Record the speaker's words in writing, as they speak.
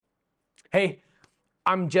Hey,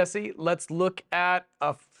 I'm Jesse. Let's look at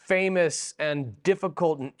a famous and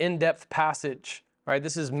difficult and in-depth passage. All right,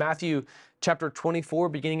 this is Matthew chapter 24,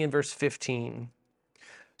 beginning in verse 15.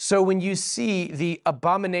 So when you see the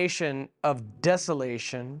abomination of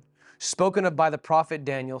desolation spoken of by the prophet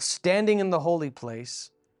Daniel standing in the holy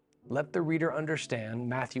place, let the reader understand.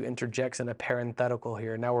 Matthew interjects in a parenthetical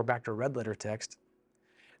here. Now we're back to red letter text.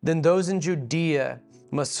 Then those in Judea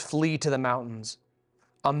must flee to the mountains.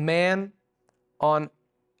 A man on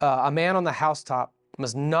the housetop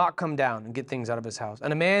must not come down and get things out of his house,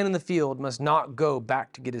 and a man in the field must not go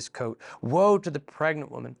back to get his coat. Woe to the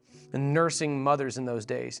pregnant woman and nursing mothers in those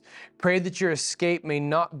days. Pray that your escape may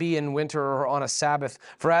not be in winter or on a Sabbath,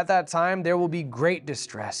 for at that time there will be great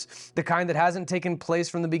distress, the kind that hasn't taken place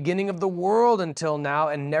from the beginning of the world until now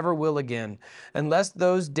and never will again. Unless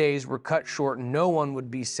those days were cut short, no one would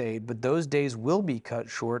be saved, but those days will be cut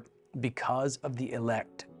short because of the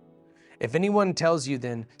elect. If anyone tells you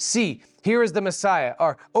then, see, here is the Messiah,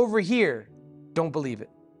 or over here, don't believe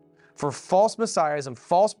it. For false messiahs and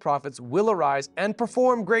false prophets will arise and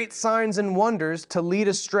perform great signs and wonders to lead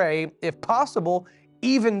astray, if possible,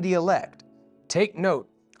 even the elect. Take note,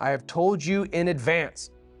 I have told you in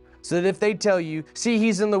advance, so that if they tell you, see,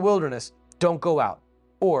 he's in the wilderness, don't go out.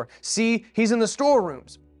 Or, see, he's in the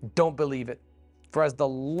storerooms, don't believe it. For as the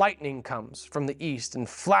lightning comes from the east and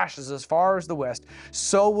flashes as far as the west,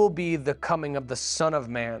 so will be the coming of the Son of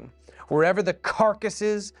Man. Wherever the carcass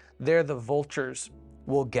is, there the vultures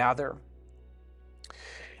will gather.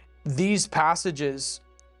 These passages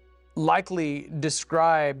likely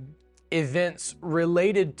describe events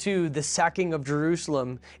related to the sacking of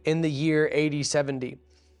Jerusalem in the year AD 70.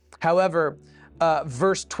 However,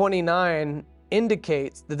 verse 29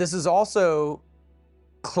 indicates that this is also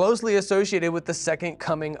closely associated with the second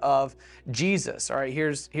coming of Jesus. All right,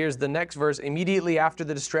 here's the next verse. Immediately after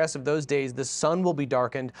the distress of those days, the sun will be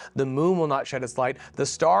darkened, the moon will not shed its light, the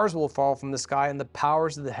stars will fall from the sky, and the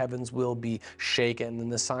powers of the heavens will be shaken,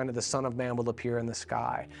 and the sign of the Son of Man will appear in the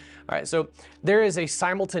sky. All right, so there is a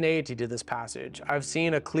simultaneity to this passage. I've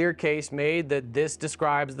seen a clear case made that this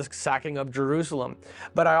describes the sacking of Jerusalem,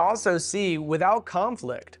 but I also see, without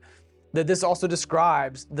conflict, that this also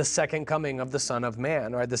describes the second coming of the Son of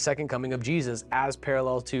Man, or the second coming of Jesus, as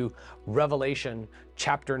parallel to Revelation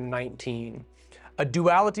chapter 19. A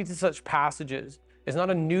duality to such passages is not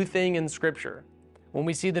a new thing in Scripture. When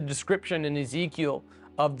we see the description in Ezekiel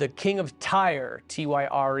of the king of Tyre,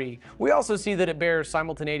 Tyre, we also see that it bears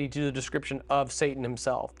simultaneity to the description of Satan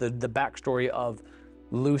himself, the backstory of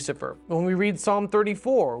Lucifer. When we read Psalm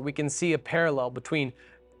 34, we can see a parallel between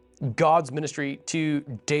God's ministry to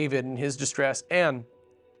David and his distress and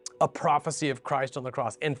a prophecy of Christ on the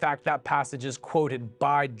cross. In fact, that passage is quoted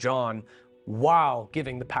by John while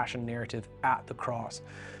giving the passion narrative at the cross.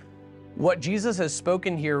 What Jesus has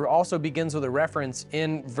spoken here also begins with a reference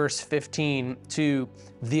in verse 15 to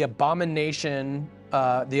the abomination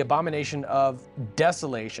of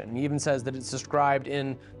desolation. He even says that it's described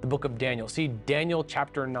in the book of Daniel. See Daniel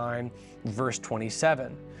chapter 9, verse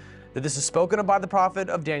 27. That this is spoken of by the prophet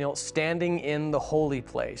of Daniel standing in the holy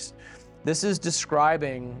place. This is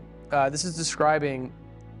describing a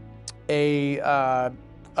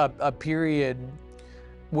period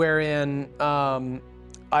wherein an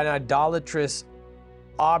idolatrous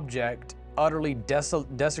object utterly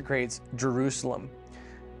desecrates Jerusalem.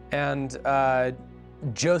 And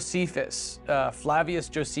Josephus, Flavius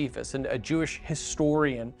Josephus, a Jewish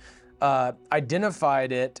historian,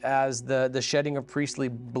 identified it as the shedding of priestly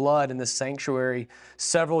blood in the sanctuary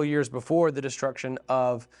several years before the destruction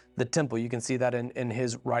of the temple. You can see that in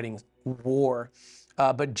his writings, War.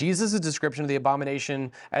 But Jesus' description of the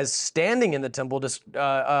abomination as standing in the temple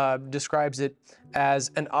describes it as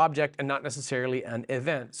an object and not necessarily an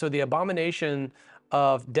event. So the abomination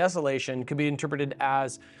of desolation could be interpreted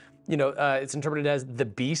as, it's interpreted as the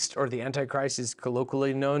beast, or the Antichrist is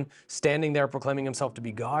colloquially known, standing there proclaiming himself to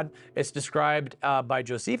be God. It's described by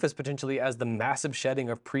Josephus potentially as the massive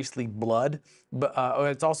shedding of priestly blood. But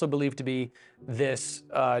it's also believed to be this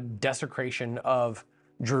desecration of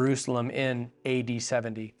Jerusalem in AD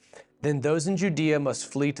 70. Then those in Judea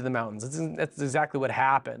must flee to the mountains. That's exactly what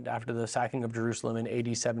happened after the sacking of Jerusalem in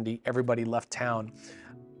AD 70. Everybody left town.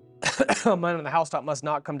 A man on the housetop must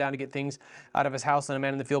not come down to get things out of his house, and a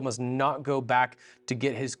man in the field must not go back to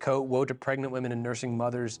get his coat. Woe to pregnant women and nursing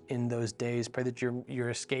mothers in those days. Pray that your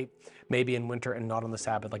escape may be in winter and not on the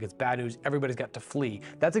Sabbath. Like, it's bad news. Everybody's got to flee.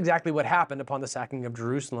 That's exactly what happened upon the sacking of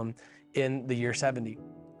Jerusalem in the year 70.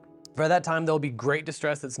 For that time, there'll be great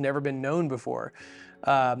distress that's never been known before.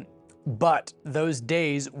 But those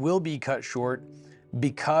days will be cut short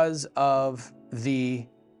because of the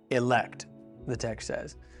elect, the text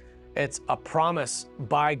says. It's a promise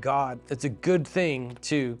by God. It's a good thing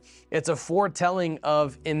too. It's a foretelling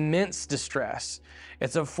of immense distress.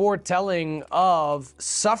 It's a foretelling of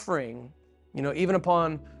suffering, even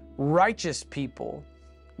upon righteous people.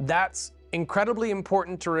 That's incredibly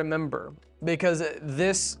important to remember, because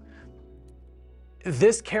this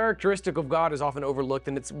characteristic of God is often overlooked,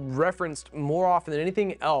 and it's referenced more often than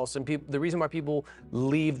anything else. And the reason why people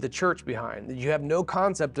leave the church behind, you have no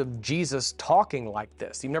concept of Jesus talking like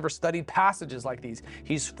this. You've never studied passages like these.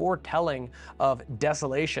 He's foretelling of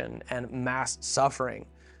desolation and mass suffering.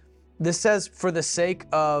 This says for the sake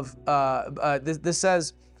of, this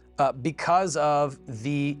says because of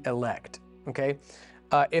the elect, okay?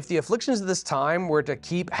 If the afflictions of this time were to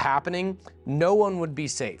keep happening, no one would be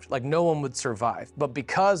saved, like no one would survive. But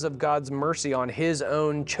because of God's mercy on his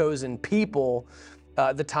own chosen people,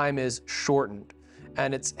 the time is shortened,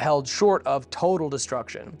 and it's held short of total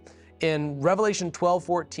destruction. In Revelation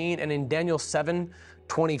 12:14 and in Daniel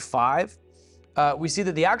 7:25, we see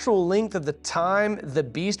that the actual length of the time the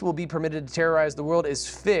beast will be permitted to terrorize the world is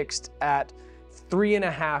fixed at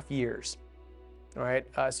 3.5 years. All right,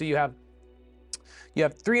 so you have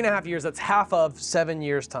 3.5 years. That's half of 7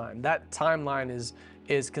 years' time. That timeline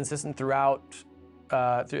is consistent throughout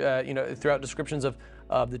descriptions of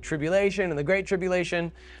the tribulation and the Great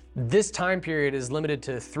Tribulation. This time period is limited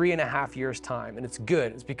to 3.5 years' time, and it's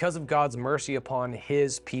good. It's because of God's mercy upon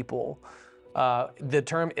his people. The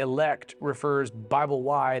term elect refers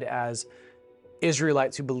Bible-wide as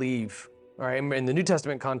Israelites who believe. All right, in the New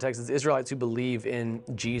Testament context, it's Israelites who believe in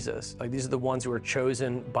Jesus. Like, these are the ones who are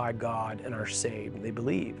chosen by God and are saved, and they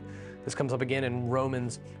believe. This comes up again in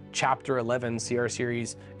Romans chapter 11, see our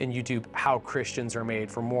series in YouTube, How Christians Are Made,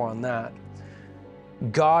 for more on that.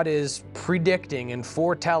 God is predicting and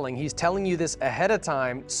foretelling. He's telling you this ahead of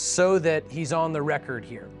time so that he's on the record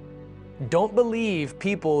here. Don't believe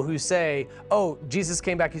people who say, oh, Jesus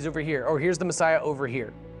came back, he's over here, or here's the Messiah over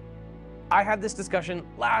here. I had this discussion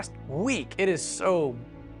last week. It is so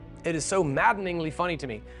maddeningly funny to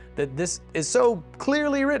me that this is so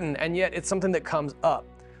clearly written, and yet it's something that comes up.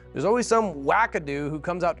 There's always some wackadoo who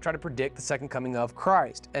comes out to try to predict the second coming of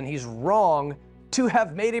Christ, and he's wrong to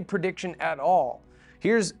have made a prediction at all.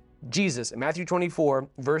 Here's Jesus in Matthew 24,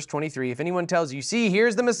 verse 23. If anyone tells you, see,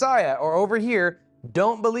 here's the Messiah, or over here,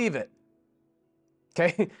 don't believe it.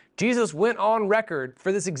 Okay? Jesus went on record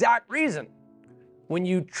for this exact reason. When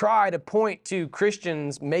you try to point to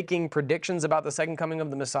Christians making predictions about the second coming of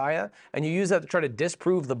the Messiah, and you use that to try to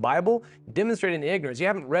disprove the Bible, demonstrating ignorance. You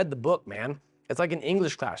haven't read the book, man. It's like in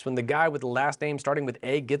English class when the guy with the last name starting with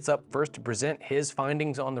A gets up first to present his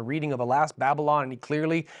findings on the reading of Alas, Babylon, and he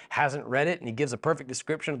clearly hasn't read it, and he gives a perfect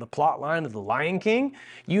description of the plot line of The Lion King.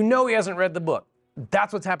 You know he hasn't read the book.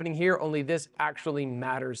 That's what's happening here, only this actually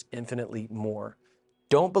matters infinitely more.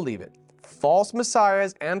 Don't believe it. False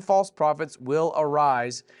messiahs and false prophets will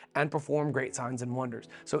arise and perform great signs and wonders.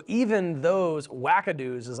 So even those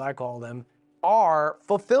wackadoos, as I call them, are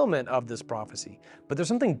fulfillment of this prophecy. But there's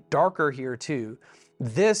something darker here too.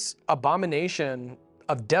 This abomination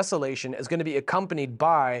of desolation is going to be accompanied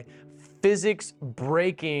by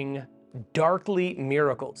physics-breaking, darkly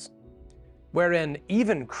miracles, wherein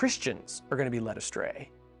even Christians are going to be led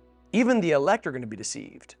astray. Even the elect are going to be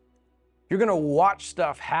deceived. You're going to watch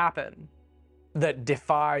stuff happen that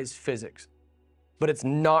defies physics, but it's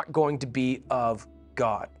not going to be of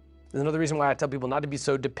God. There's another reason why I tell people not to be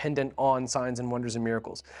so dependent on signs and wonders and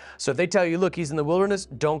miracles. So if they tell you, look, he's in the wilderness,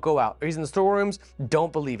 don't go out. Or he's in the storerooms,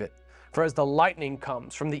 don't believe it. For as the lightning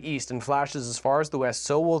comes from the east and flashes as far as the west,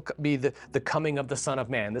 so will be the coming of the Son of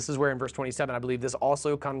Man. This is where in verse 27, I believe this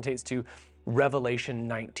also connotates to Revelation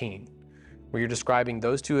 19, where you're describing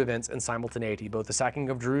those two events in simultaneity, both the sacking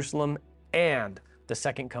of Jerusalem and the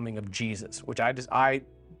second coming of Jesus, which I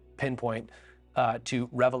pinpoint to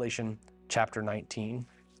Revelation chapter 19.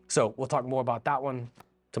 So we'll talk more about that one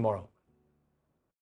tomorrow.